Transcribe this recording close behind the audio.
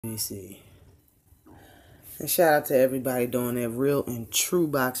BC. And shout out to everybody doing that real and true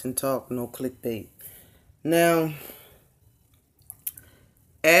boxing talk, no clickbait. Now,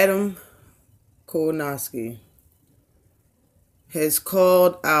 Adam Kownacki has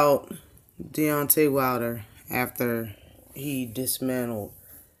called out Deontay Wilder after he dismantled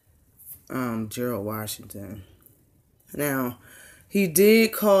Gerald Washington. Now, he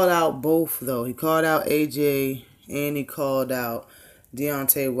did call out both, though. He called out AJ and he called out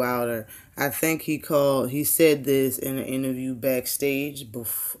Deontay Wilder. I think he said this in an interview backstage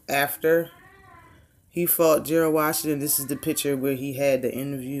after he fought Gerald Washington. This is the picture where he had the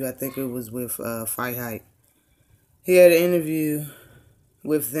interview. I think it was with Fight Hype. He had an interview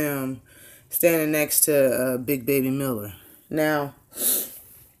with them standing next to Big Baby Miller. Now,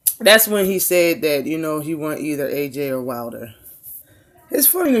 that's when he said that, he want either AJ or Wilder. It's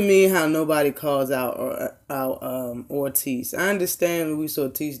funny to me how nobody calls out Ortiz. I understand Luis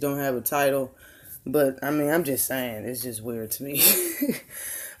Ortiz don't have a title, but I'm just saying, it's just weird to me.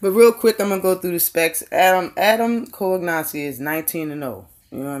 But real quick, I'm gonna go through the specs. Adam Kownacki is 19-0. You know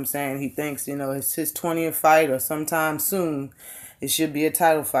what I'm saying? He thinks, it's his 20th fight or sometime soon it should be a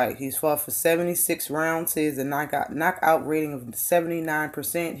title fight. He's fought for 76 rounds. He has a knockout rating of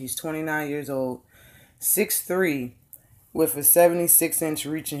 79%. He's 29 years old, 6'3", with a 76-inch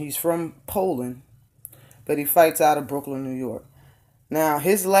reach, and he's from Poland, but he fights out of Brooklyn, New York. Now,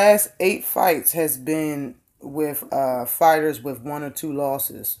 his last 8 fights has been with fighters with 1 or 2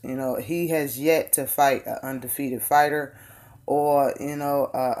 losses. He has yet to fight an undefeated fighter or,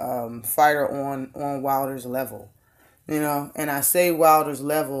 a fighter on Wilder's level. And I say Wilder's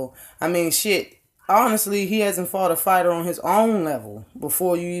level, shit. Honestly, he hasn't fought a fighter on his own level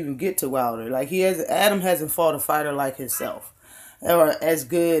before you even get to Wilder. Adam hasn't fought a fighter like himself, or as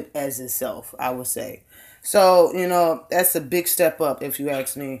good as himself, I would say. So, that's a big step up if you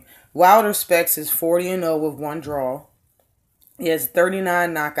ask me. Wilder specs is 40-0 with 1 draw. He has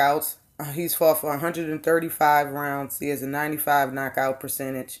 39 knockouts. He's fought for 135 rounds. He has a 95 knockout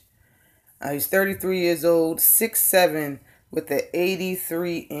percentage. He's 33 years old, 6'7", with an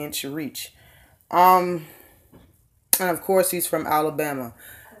 83-inch reach. And of course, he's from Alabama.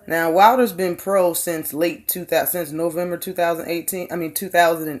 Now, Wilder's been pro since November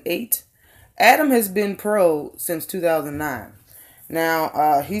 2008. Adam has been pro since 2009.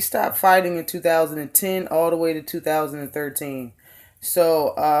 Now, he stopped fighting in 2010 all the way to 2013.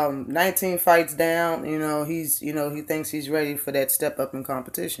 So, 19 fights down, he thinks he's ready for that step up in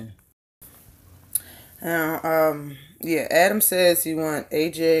competition. Now, Adam says he wants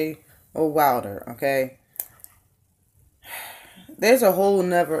AJ or Wilder, okay? There's a whole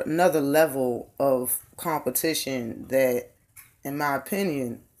another level of competition that, in my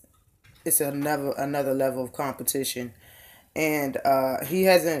opinion, it's another level of competition. And he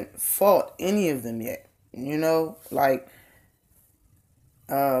hasn't fought any of them yet.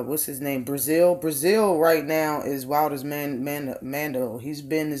 What's his name? Brazil. Brazil right now is Wilder's Mando. He's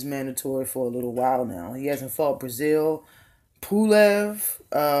been his mandatory for a little while now. He hasn't fought Brazil, Pulev,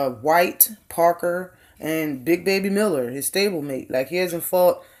 White, Parker, and Big Baby Miller, his stablemate. He hasn't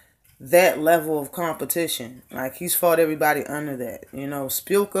fought that level of competition. He's fought everybody under that.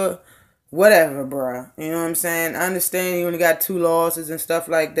 Spilka, whatever, bruh. You know what I'm saying? I understand he only got 2 losses and stuff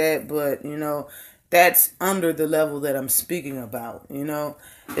like that, but, that's under the level that I'm speaking about. The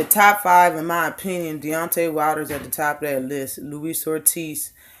top 5, in my opinion, Deontay Wilder's at the top of that list, Luis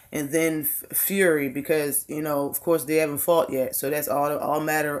Ortiz, and then Fury, because, of course, they haven't fought yet. So that's all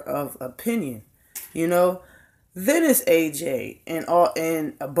matter of opinion, Then it's AJ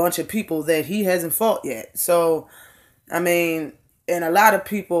and a bunch of people that he hasn't fought yet. So, and a lot of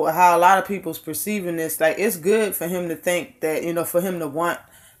people's perceiving this, it's good for him to think that, for him to want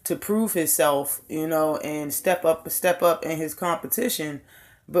to prove himself, and step up in his competition.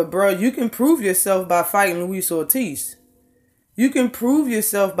 But, bro, you can prove yourself by fighting Luis Ortiz. You can prove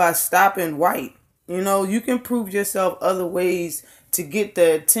yourself by stopping White. You can prove yourself other ways to get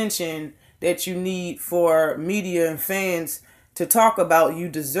the attention that you need for media and fans to talk about you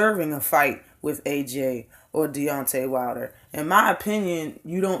deserving a fight with AJ or Deontay Wilder. In my opinion,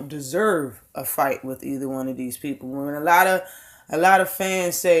 you don't deserve a fight with either one of these people. When a lot of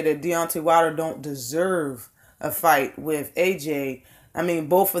fans say that Deontay Wilder don't deserve a fight with AJ,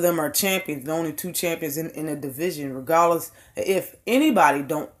 both of them are champions, the only 2 champions in a division. Regardless, if anybody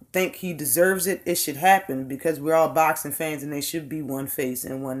don't think he deserves it, it should happen, because we're all boxing fans and they should be one face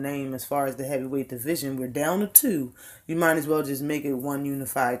and one name as far as the heavyweight division. We're down to 2. You might as well just make it one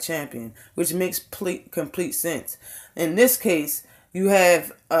unified champion, which makes complete sense. In this case, you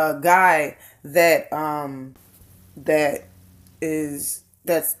have a guy that is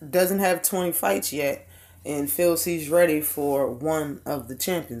that doesn't have 20 fights yet and feels he's ready for one of the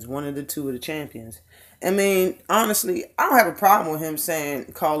champions, one of the two of the champions. I mean, honestly, I don't have a problem with him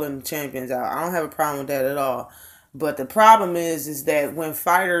saying calling the champions out. I don't have a problem with that at all. But the problem is that when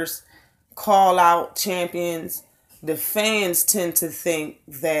fighters call out champions, the fans tend to think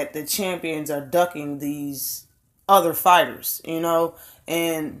that the champions are ducking these other fighters, you know,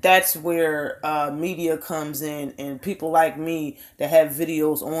 and that's where media comes in, and people like me that have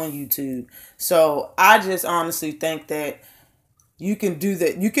videos on YouTube. So I just honestly think that you can do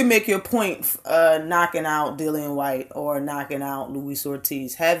that. You can make your point knocking out Dillian White or knocking out Luis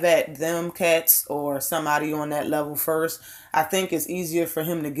Ortiz. Have at them cats or somebody on that level first. I think it's easier for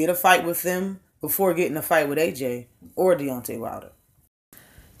him to get a fight with them before getting a fight with AJ or Deontay Wilder.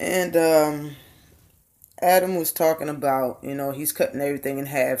 And Adam was talking about, you know, he's cutting everything in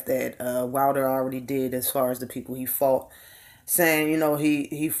half that Wilder already did as far as the people he fought. Saying, you know, he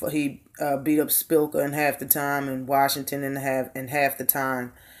beat up Spilka in half the time and Washington in half the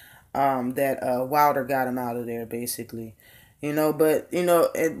time that Wilder got him out of there, basically. You know, but, you know,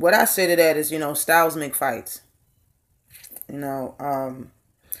 what I say to that is, you know, styles make fights. You know,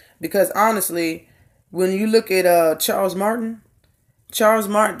 because honestly, when you look at Charles Martin,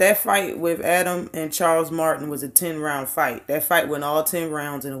 that fight with Adam and Charles Martin was a 10-round fight. That fight went all 10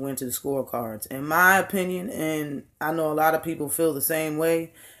 rounds and it went to the scorecards. In my opinion, and I know a lot of people feel the same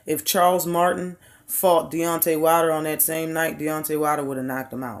way, if Charles Martin fought Deontay Wilder on that same night, Deontay Wilder would have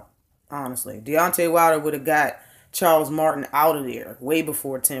knocked him out. Honestly. Deontay Wilder would have got Charles Martin out of there way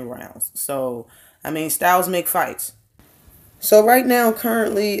before 10 rounds. So, I mean, styles make fights. So right now,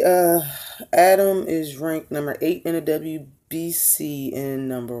 currently, Adam is ranked number 8 in the WBC and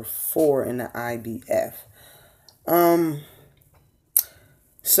number 4 in the IBF.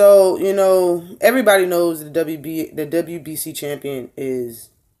 So, you know, everybody knows the WBC champion is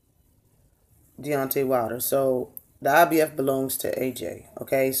Deontay Wilder. So the IBF belongs to AJ.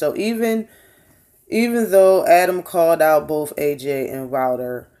 Okay, so even though Adam called out both AJ and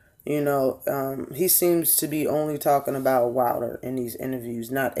Wilder, you know, he seems to be only talking about Wilder in these interviews,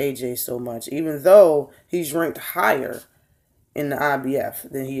 not AJ so much, even though he's ranked higher in the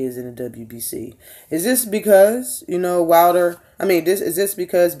IBF than he is in the WBC. Is this because, you know, is this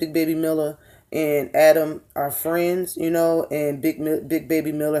because Big Baby Miller and Adam are friends, you know, and Big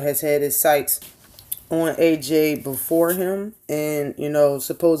Baby Miller has had his sights on AJ before him, and, you know,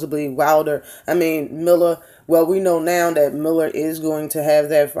 supposedly Miller, well, we know now that Miller is going to have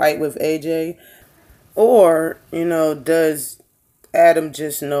that fight with AJ, or, you know, does Adam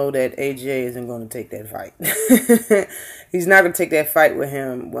just know that AJ isn't going to take that fight? He's not going to take that fight with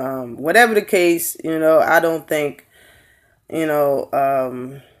him. Whatever the case, you know, I don't think either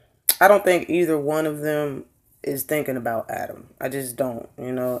one of them is thinking about Adam. I just don't,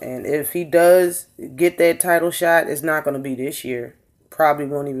 you know. And if he does get that title shot, it's not going to be this year. Probably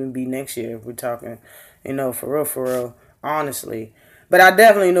won't even be next year if we're talking, you know, for real, honestly. But I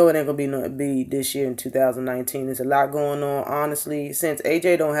definitely know it ain't going to be this year in 2019. There's a lot going on, honestly. Since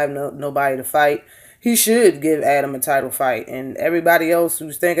AJ don't have nobody to fight, he should give Adam a title fight. And everybody else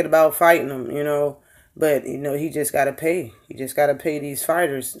who's thinking about fighting him, you know. But, you know, he just got to pay. He just got to pay these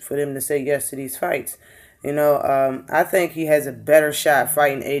fighters for them to say yes to these fights. You know, I think he has a better shot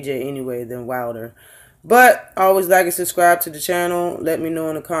fighting AJ anyway than Wilder. But always like and subscribe to the channel. Let me know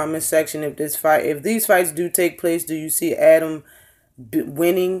in the comment section if these fights do take place, do you see Adam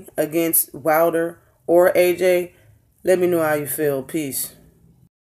winning against Wilder or AJ? Let me know how you feel. Peace.